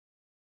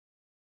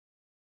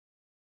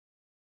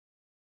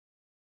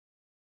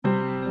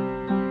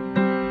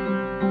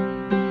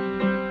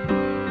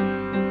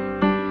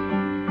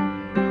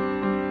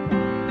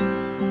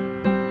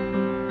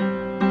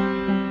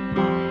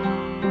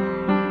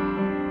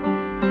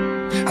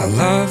I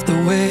love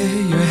the way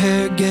your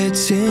hair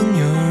gets in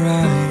your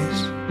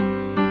eyes,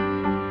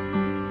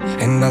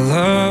 and I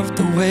love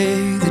the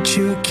way that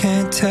you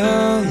can't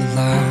tell a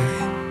lie.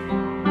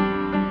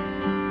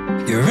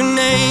 You're an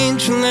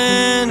angel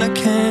and I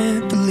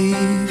can't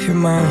believe you're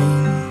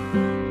mine.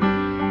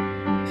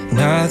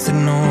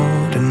 Nothing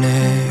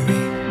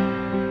ordinary,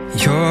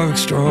 you're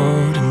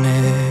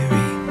extraordinary.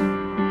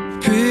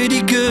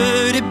 Pretty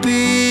good at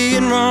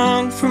being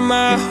wrong for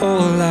my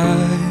whole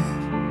life,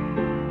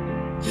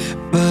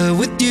 but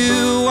with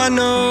you I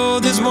know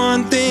there's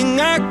one thing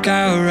I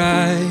got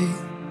right.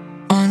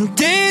 On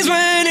days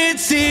when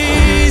it's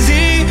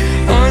easy,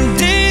 on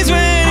days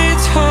when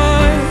it's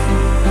hard,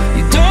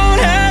 you don't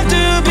have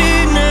to be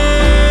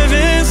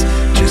nervous,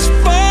 just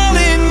fall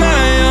in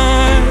my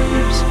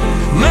arms.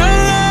 My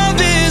love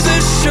is a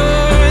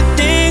sure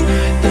thing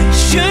that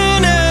you'll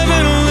never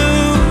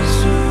lose.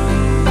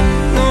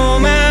 No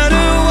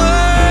matter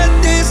what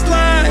this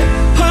life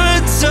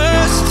puts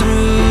us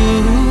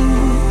through,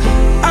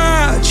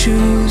 I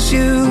choose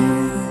you.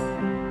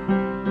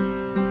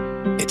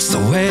 It's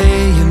the way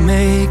you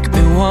make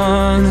me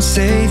wanna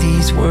say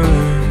these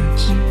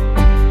words,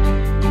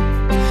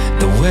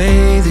 the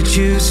way that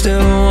you still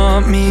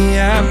want me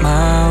at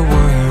my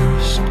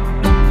worst.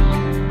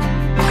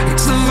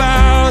 It's the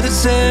vow that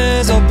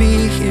says I'll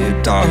be here,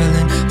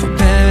 darling, for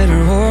better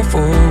or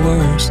for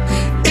worse.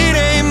 It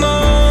ain't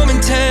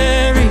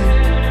momentary.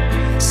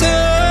 So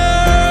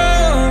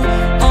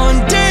on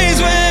days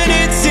when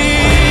it's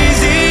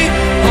easy,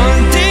 on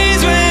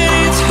days when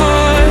it's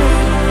hard,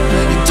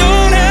 you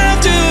don't have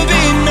to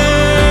be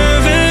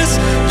nervous,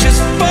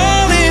 just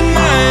fall in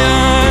my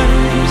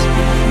arms.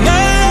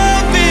 My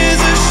love is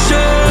a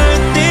sure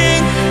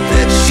thing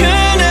that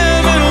you'll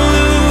never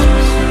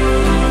lose.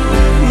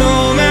 No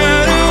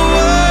matter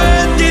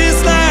what this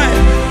life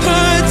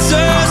puts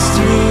us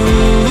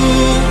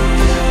through,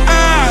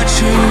 I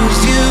choose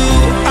you.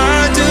 I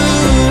do,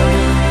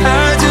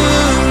 I do,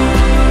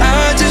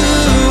 I do,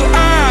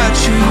 I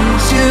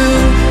choose you.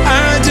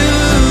 I do,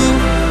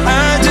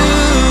 I do.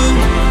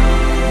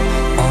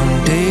 On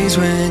days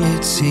when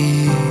it's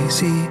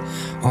easy,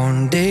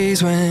 on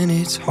days when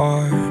it's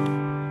hard,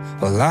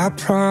 well, I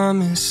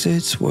promise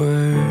it's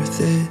worth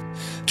it.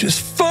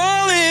 Just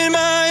fall in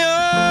my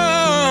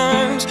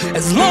arms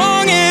as long